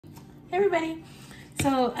Hey everybody!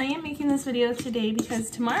 So I am making this video today because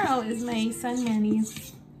tomorrow is my son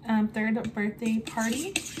Manny's third birthday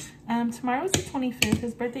party. Tomorrow is the 25th.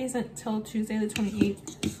 His birthday isn't till Tuesday the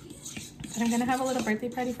 28th. But I'm gonna have a little birthday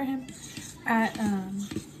party for him at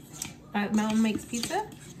Mountain Makes Pizza.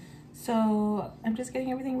 So I'm just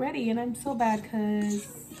getting everything ready, and I'm so bad because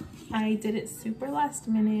I did it super last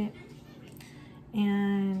minute.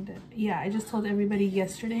 And yeah, I just told everybody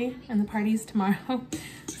yesterday, and the party's tomorrow.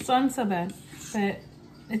 So I'm so bad, but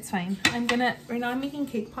it's fine. right now I'm making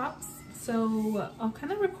cake pops. So I'll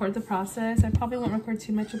kind of record the process. I probably won't record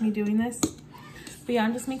too much of me doing this. But yeah,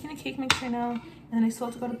 I'm just making a cake mix right now. And then I still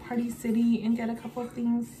have to go to Party City and get a couple of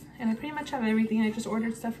things. And I pretty much have everything. I just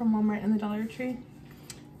ordered stuff from Walmart and the Dollar Tree.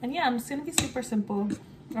 And yeah, I'm just gonna be super simple.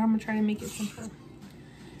 Or I'm gonna try to make it simple.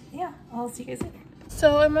 Yeah, I'll see you guys later.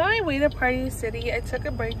 So I'm on my way to Party City. I took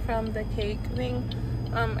a break from the cake thing.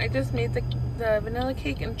 I just made the vanilla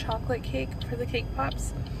cake and chocolate cake for the cake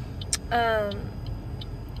pops. I'm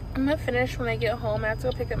gonna finish when I get home. I have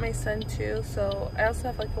to go pick up my son too. So I also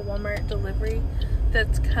have like a Walmart delivery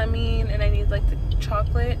that's coming, and I need like the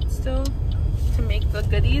chocolate still to make the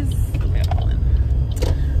goodies.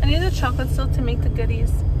 I need the chocolate still to make the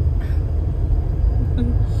goodies.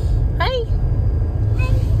 Hi!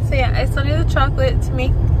 So yeah, I still need the chocolate to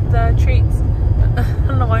make the treats. I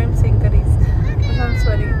don't know why I'm saying goodies. I'm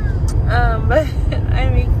sweaty. But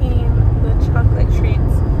I'm making the chocolate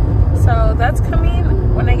treats. So that's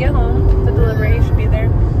coming when I get home. The delivery should be there.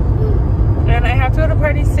 And I have to go to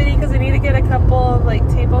Party City because I need to get a couple of like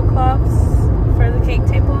tablecloths for the cake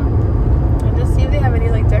table. And just see if they have any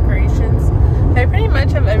like decorations. I pretty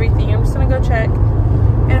much have everything. I'm just gonna go check.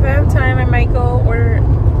 And if I have time, I might go order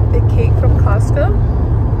the cake from Costco.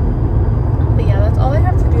 But yeah, that's all I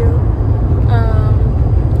have to do.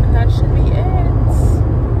 And that should be it.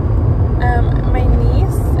 My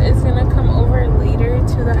niece is gonna come over later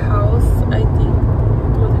to the house, I think,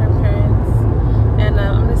 with her parents. And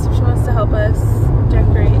I'm gonna see if she wants to help us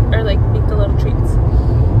decorate or like make the little treats.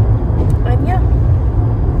 And yeah.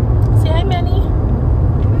 Say hi, Manny.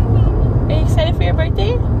 Are you excited for your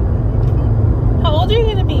birthday? How old are you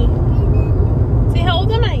gonna be? Say, how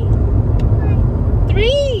old am I?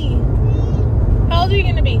 3. How old are you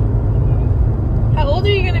gonna be? How old are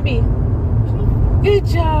you gonna be? Good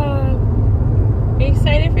job. Are you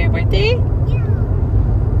excited for your birthday? Yeah.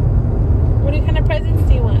 What kind of presents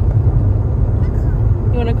do you want?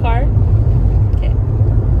 You want a car? Okay.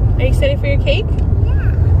 Are you excited for your cake?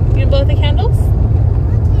 Yeah. You gonna blow out the candles? Okay.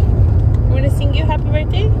 I'm gonna sing you happy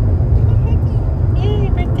birthday? Yay,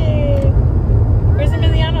 birthday! Where's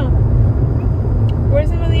Emiliano?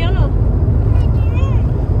 Where's Emiliano?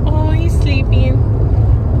 Oh, he's sleeping.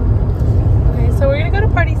 Okay, so we're gonna go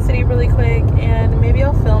to Party City really quick, and maybe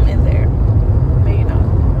I'll film in there. Maybe not.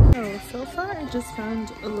 So far I just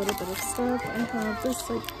found a little bit of stuff. I have this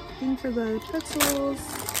like thing for the pretzels.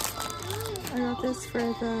 I got this for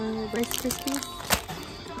the Rice Krispies.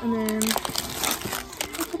 And then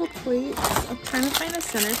a couple plates. I'm trying to find a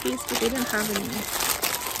centerpiece, but they didn't have any.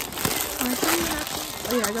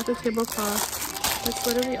 Oh yeah, I got the tablecloth. That's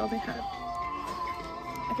literally all they had.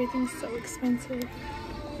 Everything's so expensive.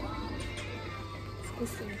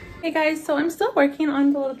 Hey guys, so I'm still working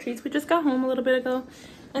on the little treats. We just got home a little bit ago,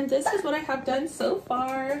 and this is what I have done so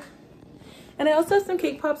far. And I also have some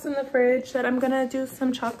cake pops in the fridge that I'm gonna do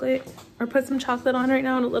some chocolate, or put some chocolate on right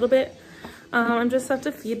now in a little bit. I'm just have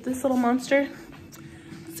to feed this little monster.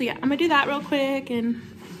 So yeah, I'm gonna do that real quick and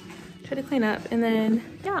try to clean up, and then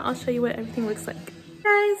yeah, I'll show you what everything looks like.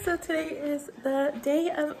 Guys, so today is the day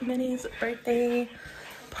of Manny's birthday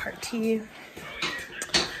party.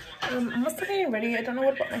 I'm still getting ready. I don't know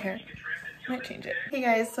what about my hair. I might change it. Hey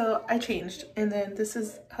guys, so I changed, and then this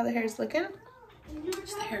is how the hair is looking.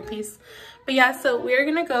 Just a hair piece. But yeah, so we're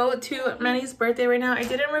gonna go to Manny's birthday right now. I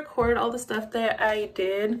didn't record all the stuff that I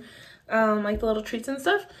did, like the little treats and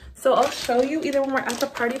stuff. So I'll show you either when we're at the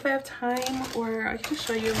party if I have time, or I can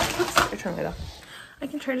show you. Oops, I turned it off. I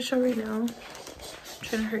can try to show right now. I'm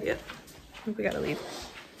trying to hurry up. I think we gotta leave.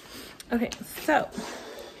 Okay, so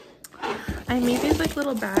I made these like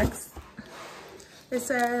little bags. It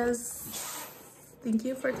says, "Thank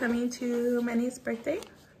you for coming to Manny's birthday."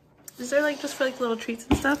 These are like just for like little treats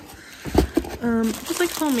and stuff. Just like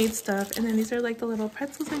homemade stuff. And then these are like the little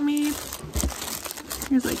pretzels I made.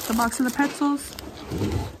 Here's like the box of the pretzels.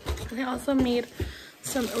 And I also made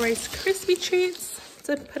some Rice Krispie treats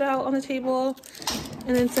to put out on the table.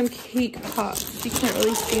 And then some cake pops. You can't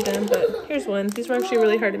really see them, but here's one. These were actually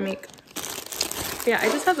really hard to make. Yeah, I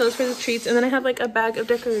just have those for the treats, and then I have like a bag of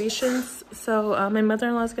decorations. So my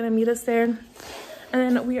mother-in-law is gonna meet us there, and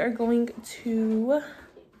then we are going to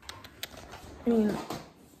I mean,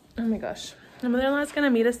 oh my gosh. My mother-in-law is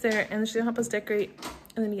gonna meet us there and she's gonna help us decorate.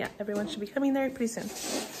 And then yeah, everyone should be coming there pretty soon.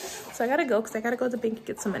 So I gotta go because I gotta go to the bank and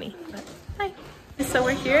get some money. But bye. So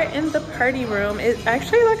we're here in the party room. It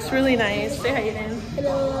actually looks really nice. Say hi, Aiden.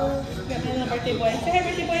 Hello. Got my little birthday boy. Say hi,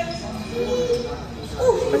 birthday boy.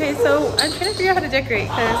 Okay, so I'm trying to figure out how to decorate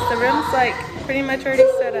because the room's like pretty much already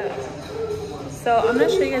set up. So I'm gonna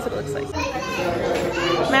show you guys what it looks like.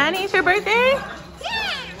 Manny, it's your birthday?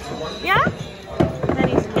 Yeah. Yeah?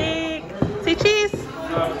 Manny's cake. Say cheese.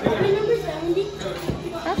 Are we number 70?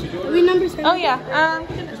 Huh? Are we number 70? Oh yeah.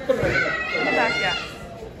 In the back, yeah.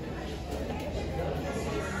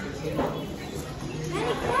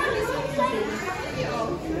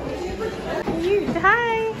 Say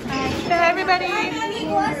hi. Say hi, everybody.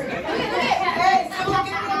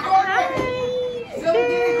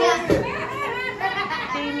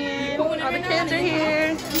 Damien. All the kids are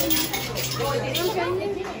here.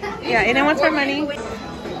 Yeah, Aiden wants more money.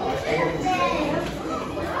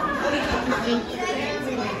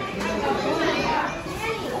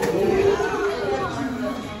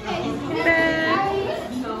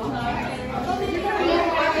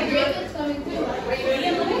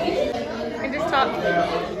 And just talk.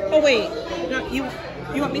 Oh wait, no, you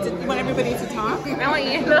want me to? You want everybody to talk? I want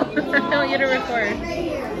you. I want you to record.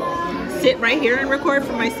 Sit right here and record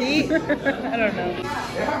from my seat. I don't know.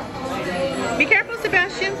 Be careful,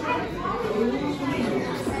 Sebastian.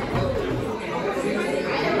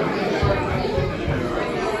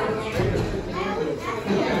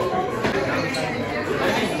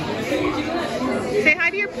 Say hi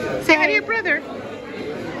to your brother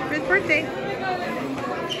for his birthday.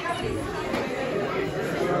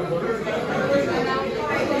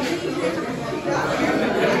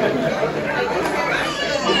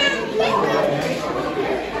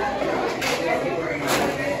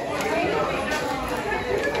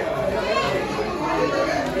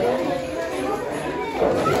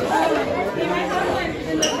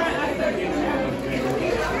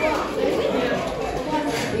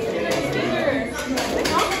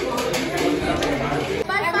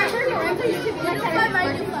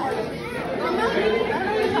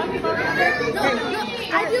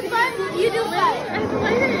 I do 5, you do 5.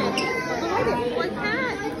 Why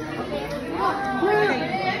can't?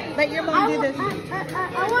 Let your mom do this. I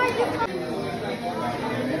want to do 5.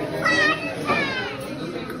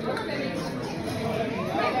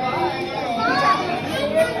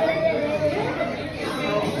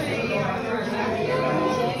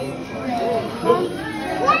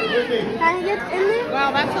 Can I get in there? Wow,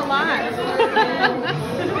 that's a lot.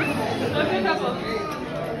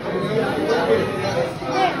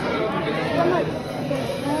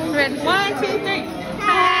 Red. 1, 2, 3.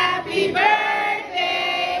 Happy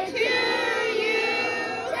birthday to you.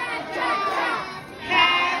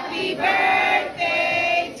 Happy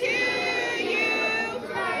birthday to you.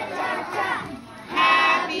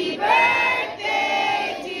 Happy birthday,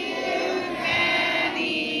 dear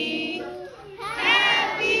Manny.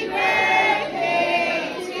 Happy birthday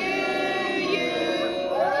to you.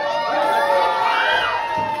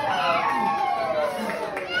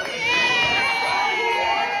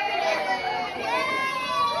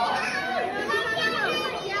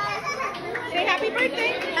 Say happy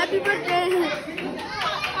birthday. Happy birthday.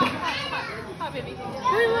 Hi, baby. Wait,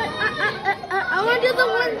 I want to do the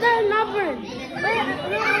ones that are numbered.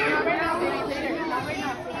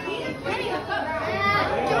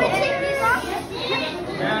 Can we take these off?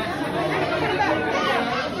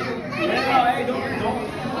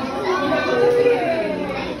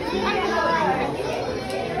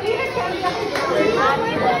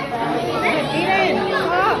 Eden,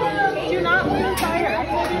 stop. Do not move fire. I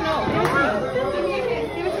told you no.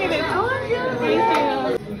 Give it to me, babe. Thank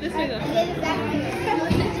you. This way, though.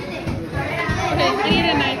 Okay, I need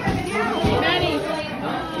a knife. Manny.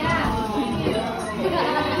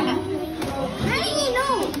 Manny, no.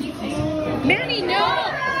 Manny, no.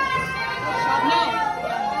 No.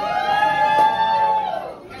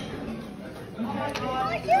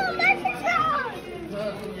 Oh, you, that's a dog.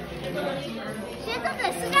 Sit on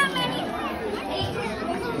this. Sit down, Manny.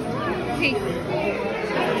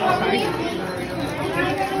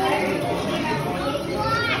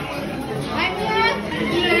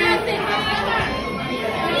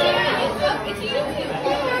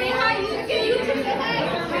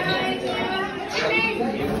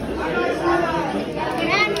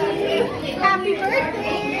 Happy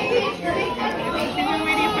birthday!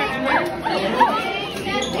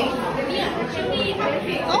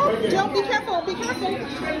 Oh, don't be careful. Be careful.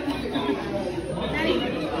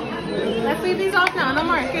 Let's leave these off now. No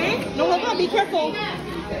more, okay? No, hold on. Be careful.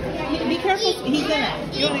 Be careful. He's in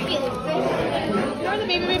it. You want the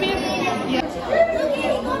baby? Yeah.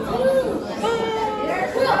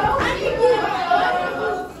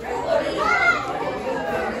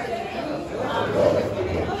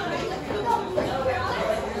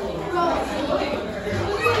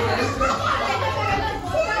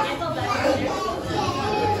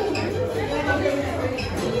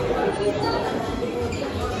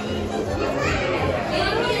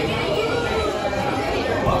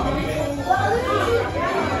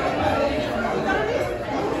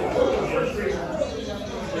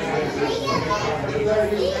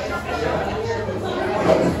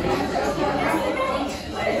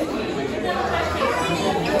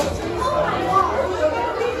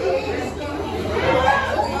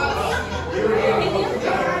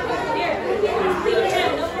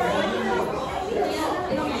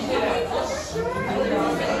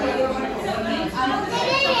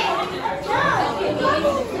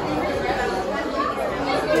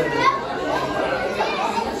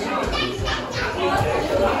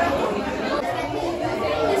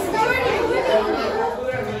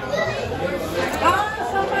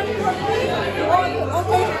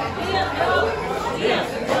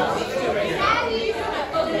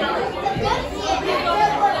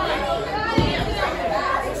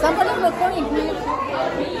 Somebody's recording me.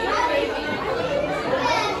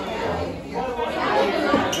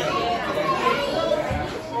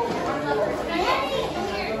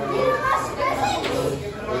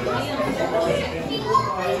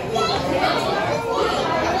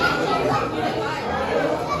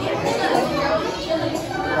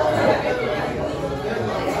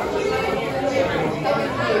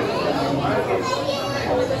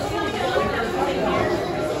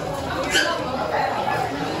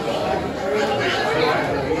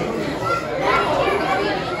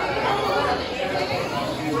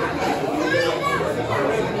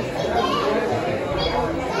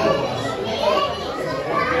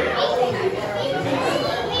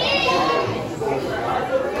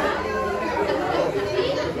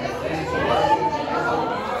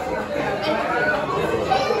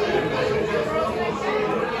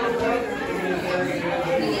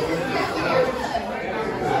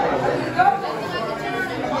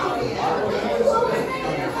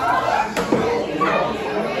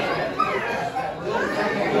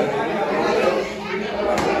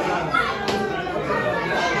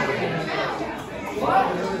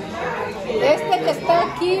 Este que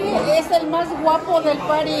está aquí es el más guapo del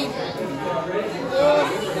party.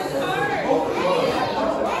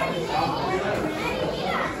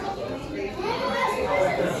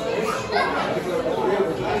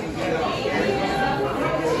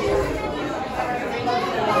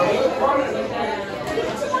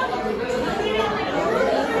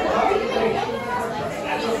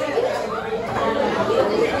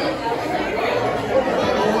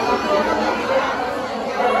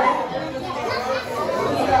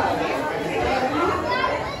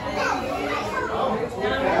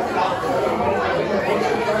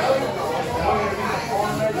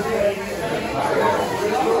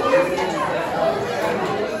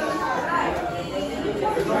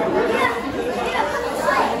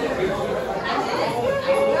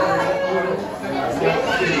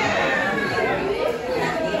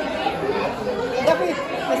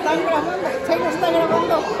 Están grabando, sí, lo está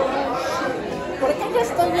grabando. ¿Por qué no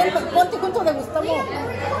estoy viendo? Ponte junto de Gustavo.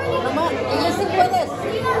 Mamá, ella sí puedes.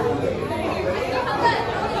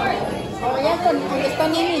 O allá donde está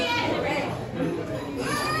Nini.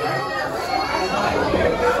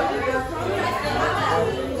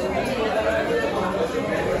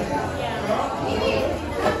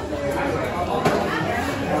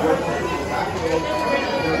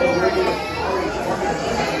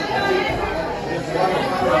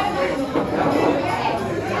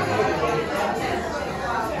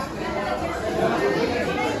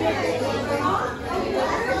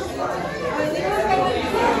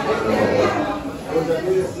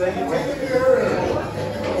 Saying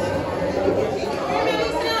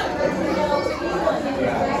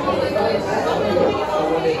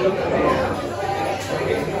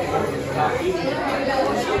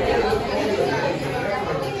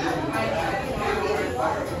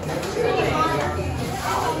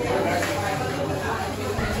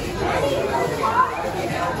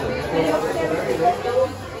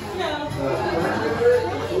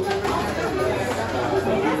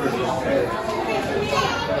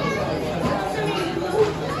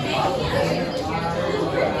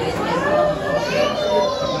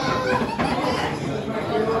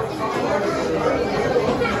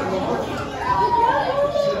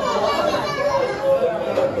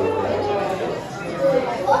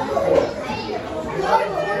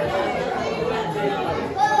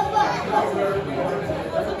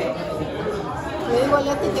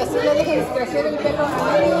Leti, que así le dejes crecer el pelo a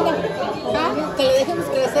Manny, mira. ¿Ah? Que le dejes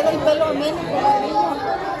crecer el pelo a Manny como el niño.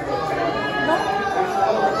 ¿No?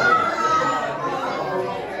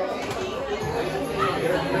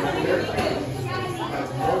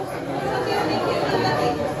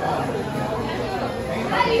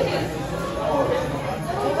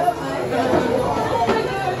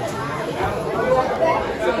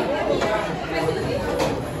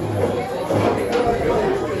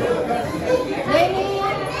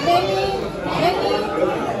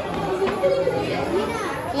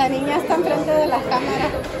 La niña está enfrente de la cámara.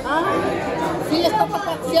 Ah, sí, está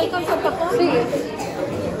tapada. ¿Sí alcanza a tapar? Sí.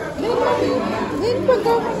 Ven para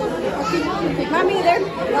acá. Mami,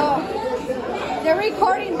 they're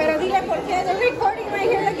recording, pero dile por qué. They're recording right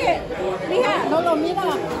here, look at. Mija. No lo mira.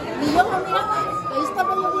 Ni yo lo mira. Ahí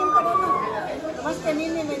estaba yo bien parada. Más que ni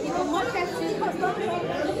me dijo, muchas hijos, ¿no?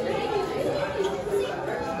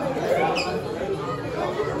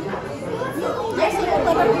 Ya se me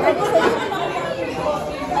para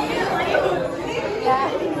Yeah,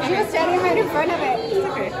 she was standing right in front of it.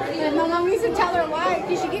 And my mom used to tell her why,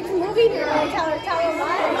 because she keeps moving her and tell her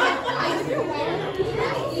why.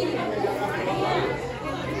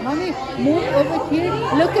 Mommy, move over here.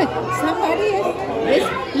 Look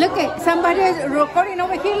at somebody is recording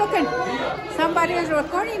over here. Look at somebody is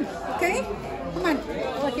recording. Okay, come on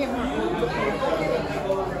over here.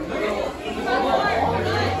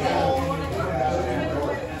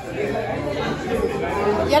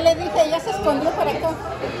 Ya le dije, ya se escondió para acá.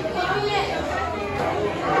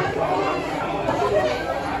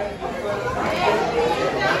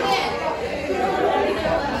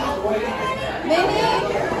 Manny,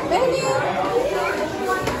 Manny.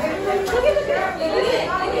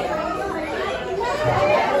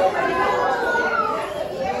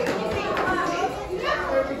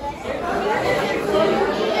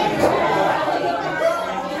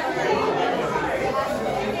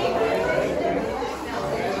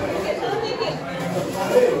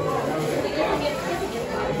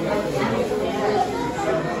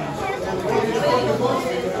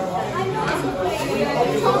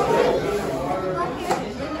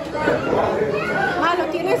 Lo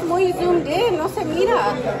tienes muy zoomed in, no se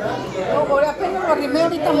mira. No, voy apenas lo arrimé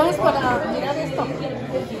ahorita más para mirar esto.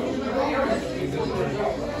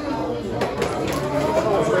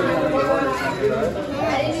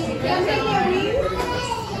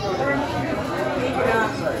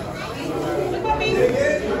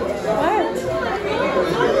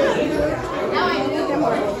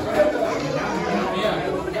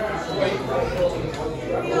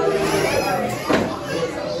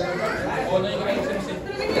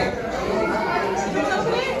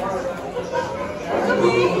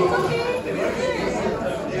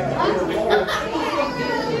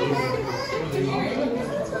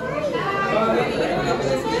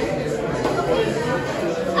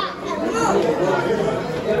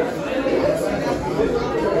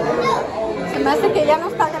 Se me hace que ya no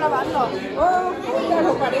está grabando. Oh, ya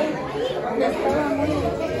lo paré. Ya estaba muy...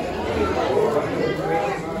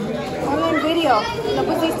 Ponle en video. Lo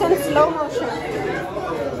pusiste en slow motion.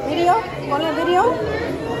 Video. Ponle video.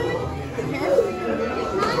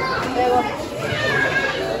 Luego.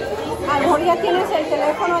 A lo mejor ya tienes el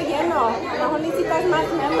teléfono lleno. A lo mejor necesitas más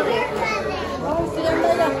memory. Oh, sí, anda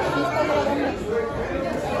ya. Sí está grabando.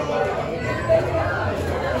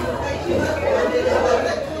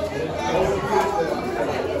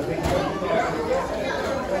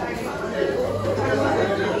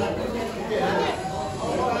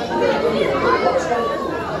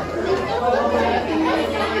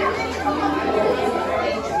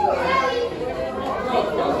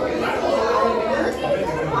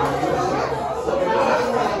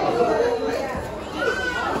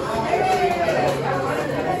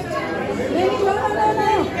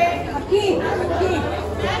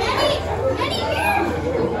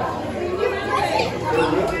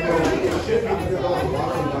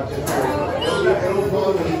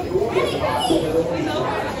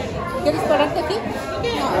 ¿Quieres pararte aquí?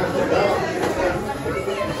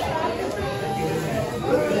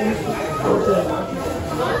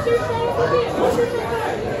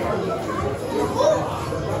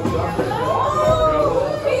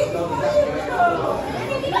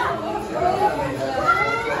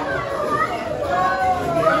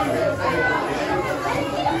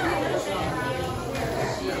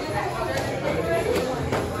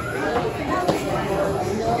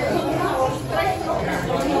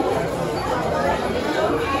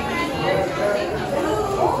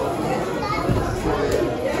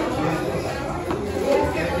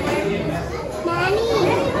 Manny.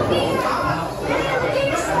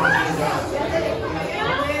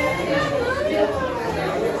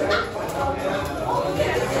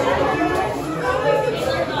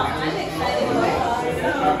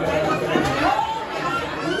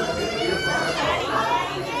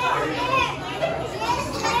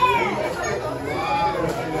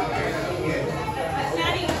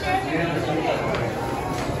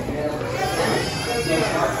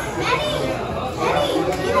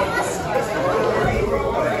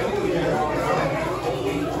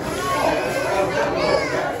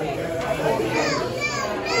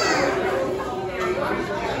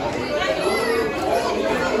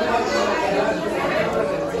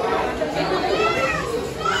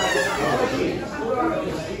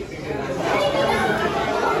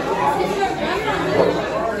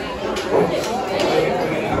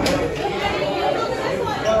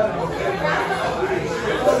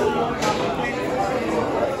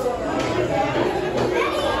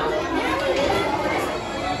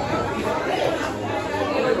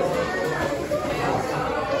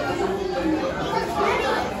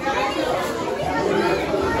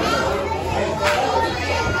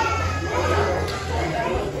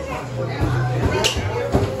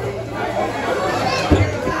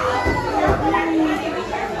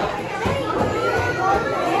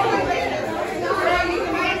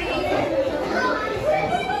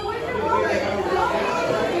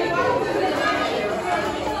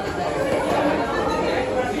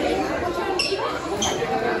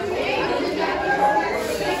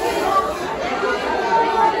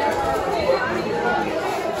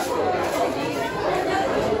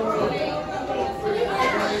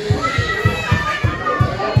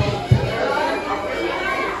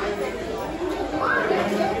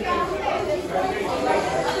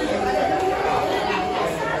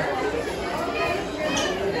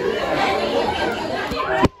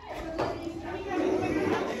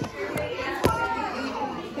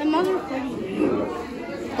 Now they're pretty.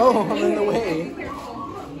 Oh, I'm in the way.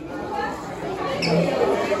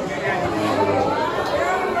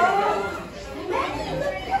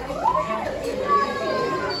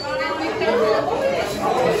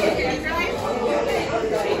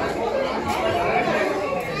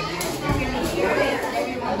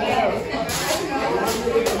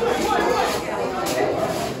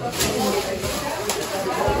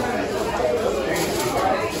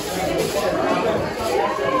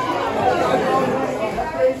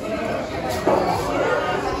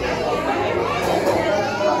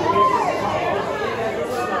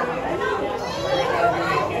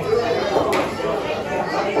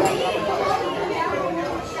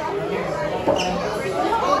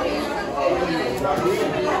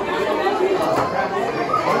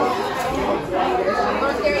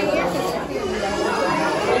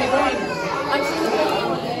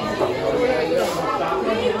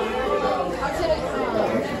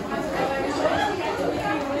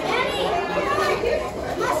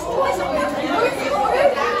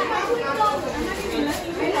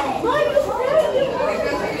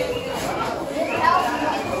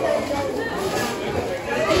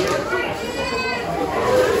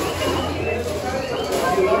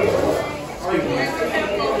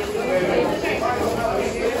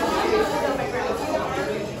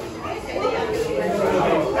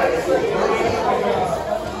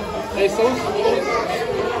 Hey, so